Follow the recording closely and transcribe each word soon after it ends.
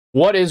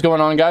What is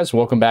going on, guys?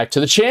 Welcome back to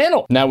the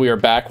channel. Now we are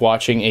back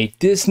watching a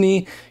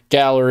Disney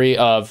gallery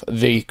of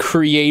the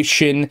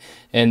creation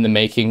and the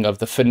making of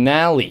the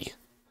finale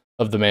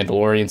of The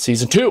Mandalorian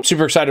Season 2.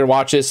 Super excited to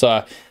watch this.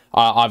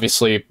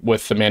 Obviously,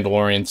 with The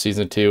Mandalorian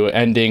Season 2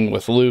 ending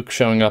with Luke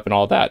showing up and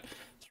all that.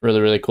 It's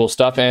really, really cool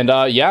stuff. And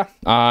yeah,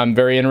 I'm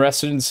very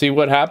interested in see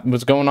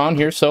what's going on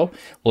here. So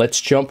let's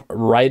jump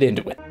right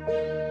into it.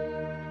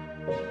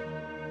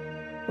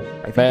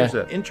 I think there's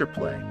an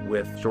interplay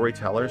with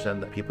storytellers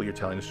and the people you're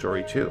telling the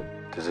story to.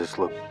 Does this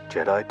look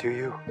Jedi to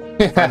you?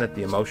 I find that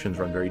the emotions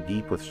run very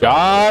deep with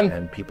Star Wars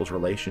and people's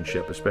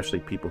relationship, especially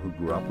people who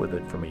grew up with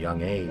it from a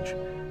young age,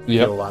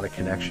 feel a lot of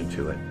connection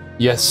to it.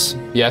 Yes,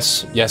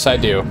 yes, yes, I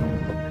do.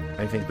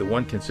 I think the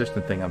one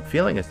consistent thing I'm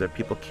feeling is that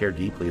people care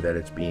deeply that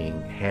it's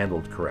being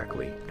handled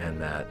correctly and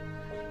that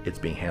it's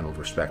being handled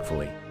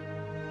respectfully.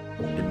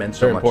 It meant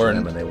so much to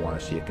them, and they want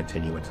to see it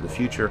continue into the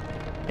future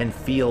and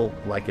feel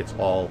like it's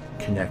all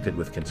connected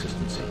with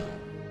consistency.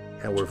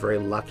 And we're very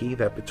lucky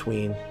that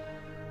between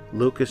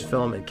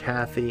Lucasfilm and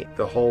Kathy,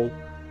 the whole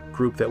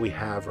group that we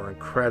have are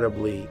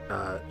incredibly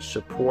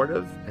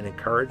supportive and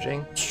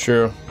encouraging. It's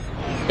true.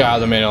 God,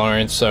 The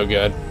Mandalorian's so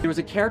good. There was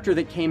a character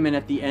that came in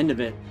at the end of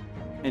it,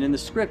 and in the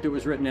script it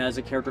was written as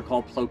a character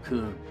called Plo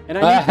Koon. And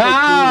I knew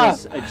Plo Koon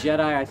was a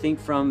Jedi, I think,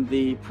 from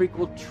the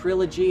prequel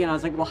trilogy, and I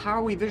was like, well, how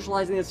are we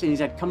visualizing this? And he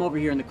said, come over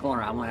here in the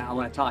corner, I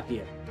want to talk to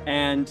you.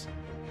 And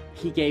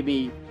he gave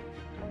me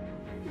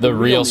the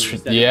real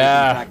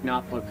yeah. In fact,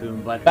 not Plo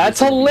Koon, but that's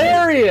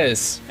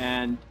hilarious.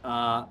 And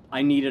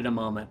I needed a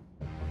moment.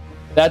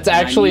 That's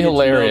actually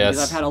hilarious.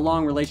 Because I've had a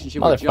long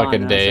relationship with John.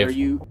 Motherfucking Dave. Said, are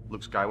you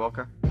Luke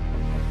Skywalker?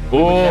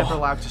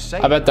 Oh,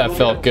 I bet that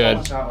felt good.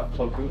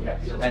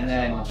 And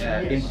then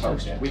in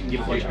post, we can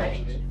give voice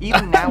actions.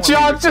 Even now,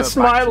 John's just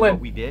smiling. What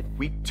we did,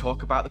 we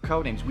talk about the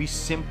codenames. We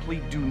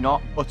simply do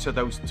not utter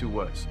those two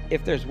words.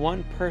 If there's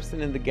one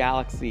person in the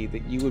galaxy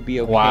that you would be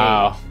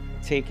okay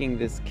taking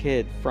this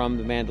kid from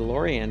The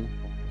Mandalorian,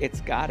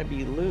 it's got to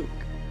be Luke.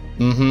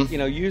 You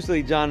know,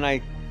 usually John and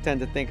I tend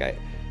to think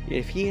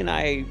if he and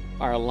I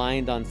are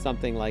aligned on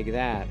something like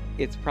that,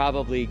 it's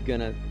probably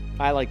gonna,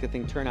 I like to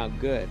think, turn out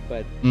good.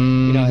 But you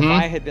know, if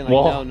I had been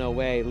like, no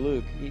way,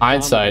 Luke,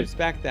 hindsight, I would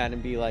respect that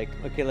and be like,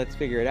 okay, let's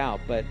figure it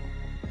out. But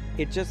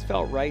it just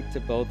felt right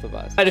to both of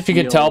us. And if you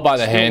could tell by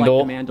the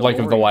handle, like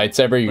of the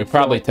lightsaber, you could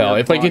probably tell.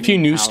 If you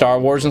knew Star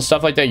Wars and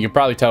stuff like that, you could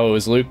probably tell it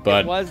was Luke.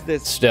 But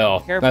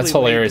still, that's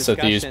hilarious that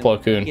they used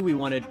Plo Koon. We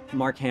wanted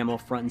Mark Hamill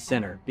front and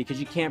center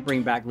because you can't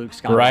bring back Luke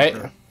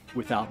Skywalker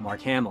without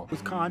Mark Hamill.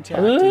 Was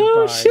contacted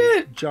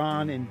by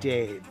John and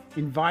Dave,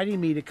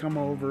 inviting me to come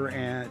over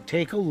and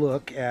take a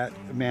look at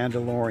The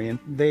Mandalorian.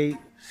 They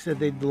said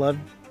they'd love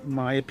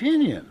my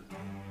opinion.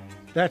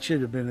 That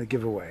should have been a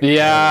giveaway.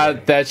 Yeah,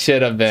 that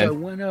should have been. So I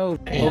went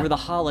over the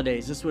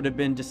holidays. This would have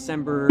been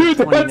December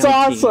 2019. That's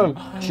awesome.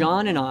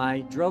 John and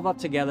I drove up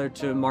together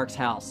to Mark's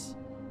house,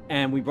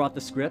 and we brought the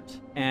script,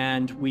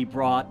 and we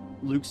brought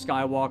Luke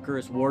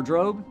Skywalker's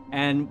wardrobe,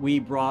 and we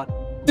brought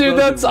Dude,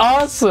 that's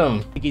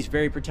awesome. I think he's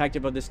very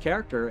protective of this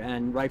character,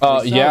 and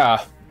rightfully so.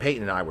 Yeah.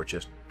 Peyton and I were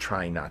just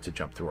trying not to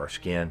jump through our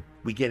skin.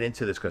 We get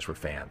into this because we're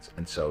fans,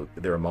 and so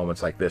there are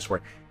moments like this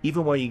where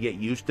even when you get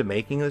used to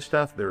making this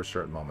stuff, there are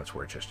certain moments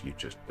where it's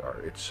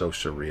so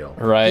surreal.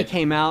 Right. He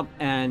came out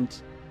and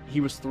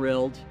he was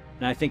thrilled,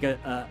 and I think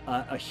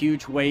a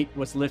huge weight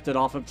was lifted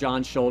off of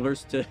John's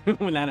shoulders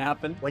when that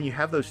happened. When you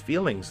have those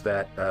feelings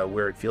that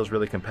where it feels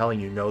really compelling,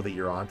 you know that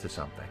you're onto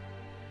something.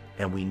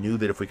 And we knew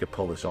that if we could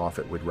pull this off,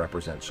 it would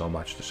represent so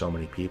much to so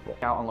many people.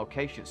 Out on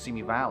location at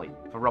Simi Valley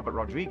for Robert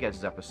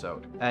Rodriguez's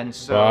episode. And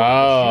so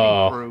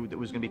the shooting crew that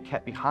was going to be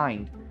kept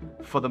behind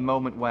for the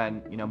moment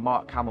when, you know,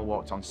 Mark Hamill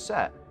walked on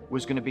set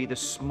was going to be the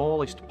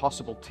smallest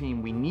possible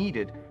team we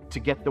needed to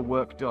get the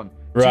work done.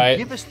 To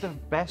give us the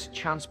best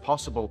chance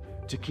possible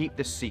to keep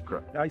this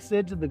secret. I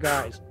said to the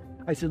guys,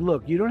 I said,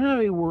 look, you don't have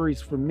any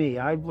worries from me.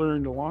 I've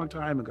learned a long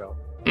time ago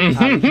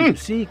how to keep a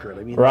secret.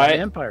 I mean, that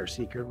Empire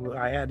secret,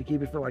 I had to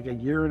keep it for like a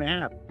year and a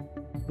half,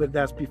 but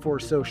that's before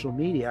social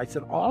media. I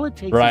said, all it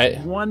takes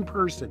is one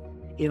person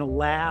in a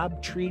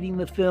lab treating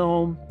the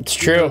film. It's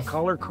true.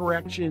 Color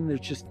correction. There's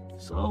just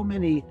so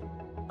many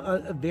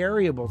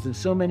variables and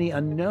so many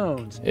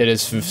unknowns. It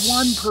is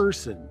one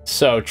person.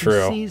 So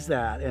true. Sees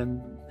that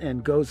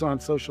and goes on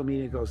social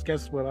media and goes,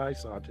 guess what I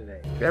saw today?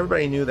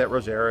 Everybody knew that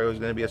Rosario was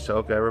going to be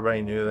Ahsoka.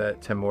 Everybody knew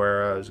that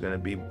Temuera was going to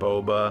be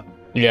Boba.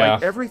 Yeah.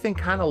 Like, everything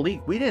kind of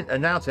leaked. We didn't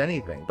announce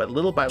anything, but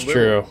little by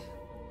little,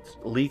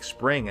 leaks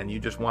spring, and you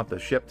just want the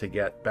ship to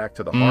get back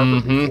to the harbor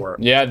before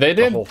they did.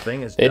 The whole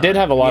thing is done. They did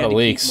have a lot of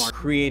leaks.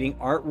 Creating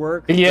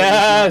artwork.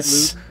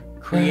 Yes. Luke,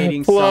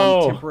 creating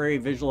some temporary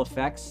visual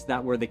effects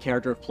that were the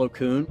character of Plo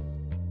Koon.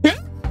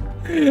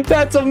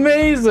 That's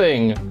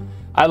amazing.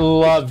 I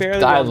love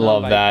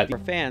that. For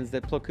fans,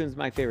 that Plo Koon's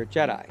my favorite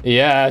Jedi.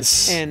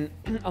 Yes. And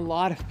a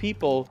lot of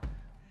people,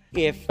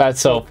 if that's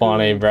so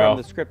funny, bro,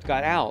 from the script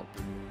got out,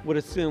 would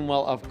assume,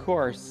 well, of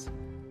course,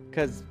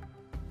 because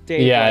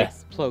Dave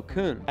likes Plo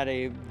Koon. Had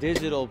a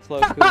digital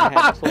Plo Koon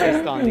had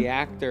placed on the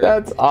actor.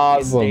 That's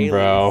awesome,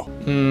 bro.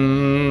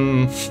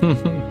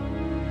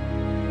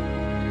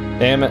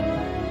 Damn it.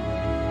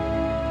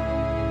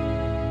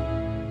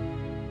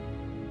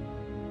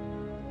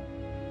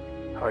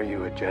 Are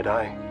you a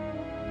Jedi?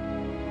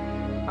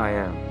 I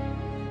am.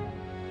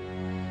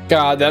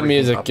 God, that Everything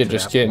music up could to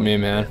just that get point me, had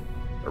man.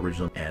 been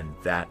original, and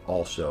that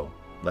also,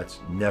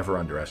 let's never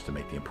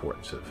underestimate the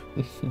importance of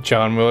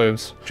John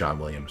Williams. John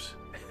Williams.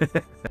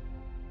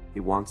 He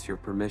wants your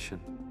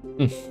permission.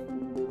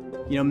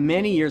 You know,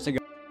 many years ago,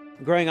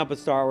 Growing up with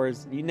Star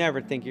Wars, you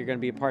never think you're going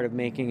to be a part of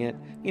making it.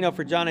 You know,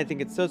 for John, I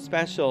think it's so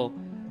special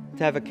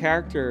to have a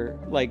character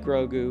like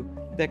Grogu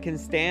that can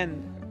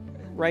stand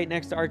right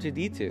next to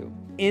R2-D2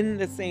 in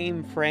the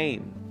same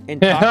frame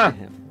and talk to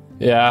him.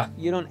 Yeah.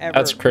 You don't ever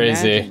That's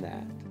crazy. imagine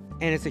that.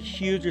 And it's a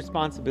huge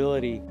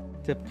responsibility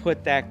to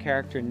put that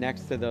character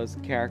next to those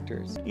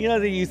characters. You know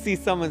that you see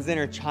someone's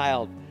inner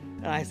child.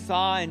 And I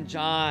saw in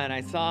John, I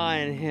saw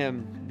in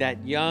him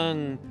that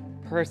young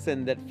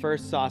person that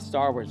first saw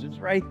Star Wars. It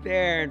was right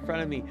there in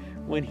front of me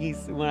when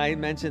I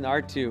mentioned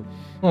R2.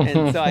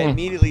 And so I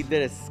immediately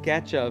did a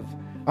sketch of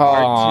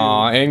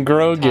R2 and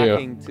Grogu.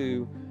 talking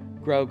to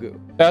Grogu.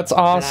 That's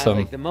awesome.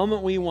 Like, the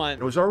moment we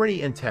want. It was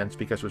already intense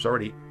because it was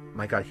already,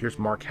 my God, here's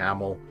Mark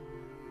Hamill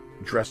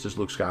dressed as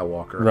Luke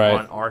Skywalker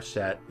on our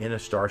set in a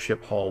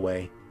starship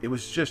hallway. It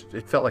was just,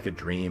 it felt like a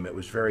dream. It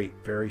was very,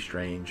 very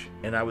strange.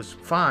 And I was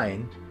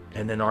fine.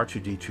 And then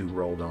R2-D2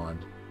 rolled on.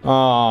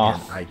 Oh.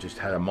 And I just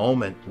had a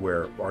moment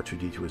where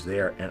R2-D2 was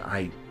there,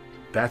 and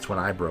that's when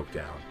I broke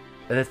down.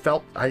 And it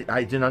felt, I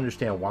didn't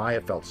understand why.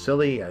 It felt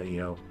silly,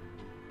 you know,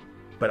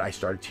 but I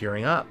started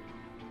tearing up.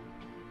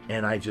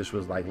 And I just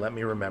was like, let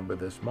me remember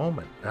this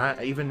moment.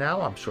 And even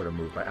now I'm sort of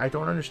moved. I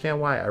don't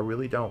understand why. I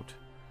really don't.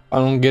 I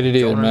don't get it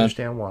either, man. I don't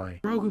understand why.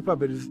 Grogu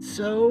puppet is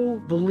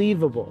so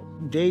believable.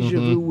 Deja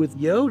vu with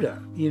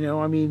Yoda. You know,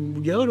 I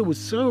mean, Yoda was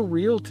so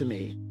real to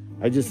me.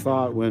 I just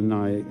thought when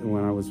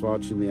I was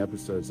watching the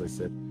episodes, I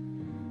said,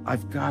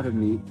 I've got to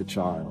meet the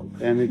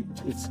child. And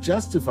it's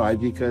justified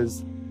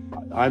because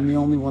I'm the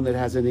only one that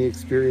has any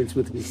experience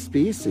with his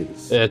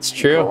species. It's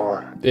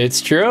true. It's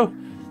true.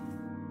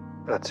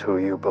 That's who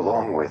you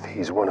belong with.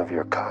 He's one of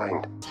your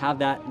kind. Have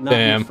that, not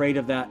be afraid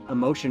of that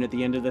emotion at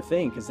the end of the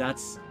thing, because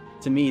that's,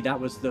 to me, that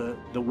was the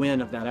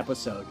win of that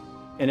episode.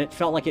 And it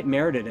felt like it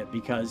merited it,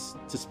 because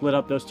to split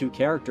up those two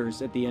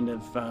characters at the end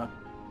of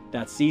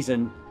that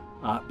season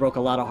broke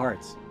a lot of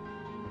hearts.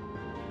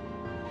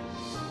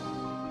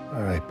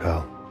 All right,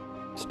 pal.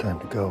 It's time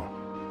to go.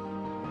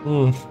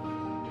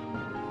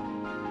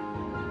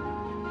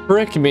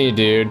 Frick me,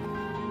 dude.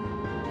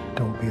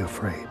 Don't be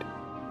afraid.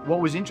 What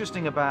was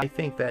interesting about... I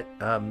think that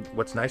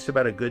what's nice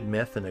about a good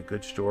myth and a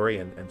good story,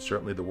 and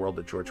certainly the world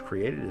that George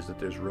created, is that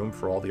there's room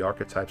for all the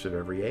archetypes of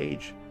every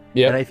age.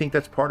 Yeah. And I think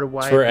that's part of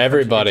why it's for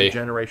everybody. It's a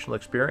generational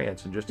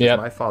experience. And just as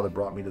my father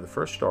brought me to the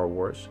first Star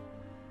Wars,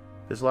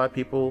 there's a lot of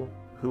people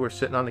who are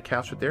sitting on the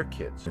couch with their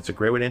kids. It's a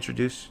great way to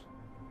introduce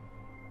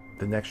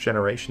the next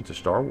generation to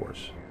Star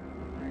Wars.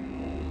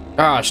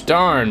 Gosh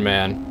darn,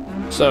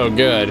 man. So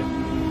good.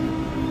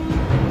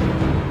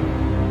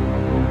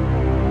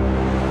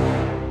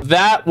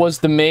 That was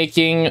the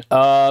making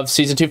of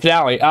season 2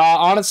 finale.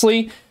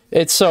 Honestly,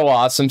 it's so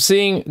awesome.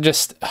 Seeing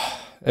just,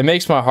 it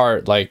makes my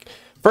heart, like,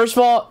 first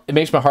of all, it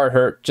makes my heart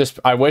hurt. Just,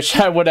 I wish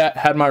I would have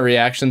had my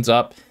reactions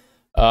up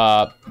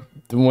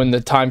when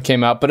the time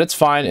came out, but it's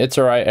fine. It's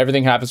all right.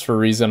 Everything happens for a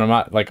reason. I'm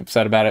not like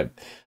upset about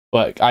it,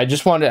 but I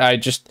just wanted,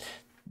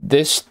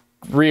 this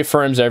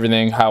reaffirms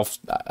everything how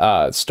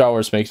Star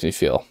Wars makes me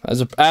feel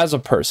as a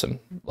person.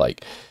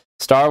 Like,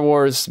 Star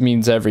Wars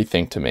means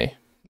everything to me,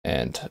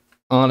 and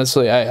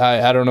honestly,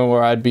 I don't know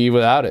where I'd be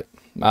without it.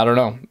 I don't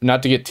know.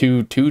 Not to get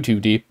too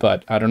deep,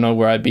 but I don't know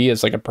where I'd be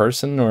as like a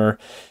person, or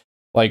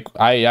like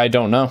I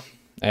don't know.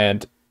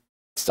 And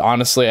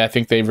honestly, I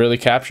think they really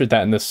captured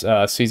that in this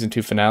season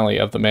 2 finale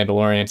of The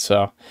Mandalorian.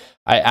 So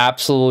I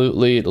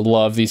absolutely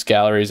love these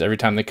galleries every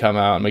time they come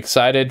out. I'm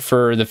excited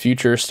for the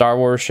future Star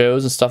Wars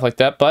shows and stuff like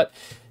that. But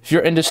if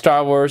you're into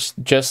Star Wars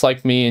just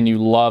like me and you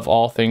love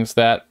all things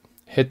that,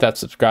 hit that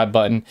subscribe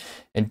button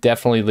and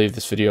definitely leave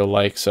this video a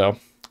like. So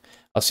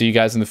I'll see you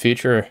guys in the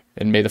future,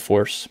 and may the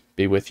Force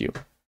be with you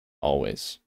always.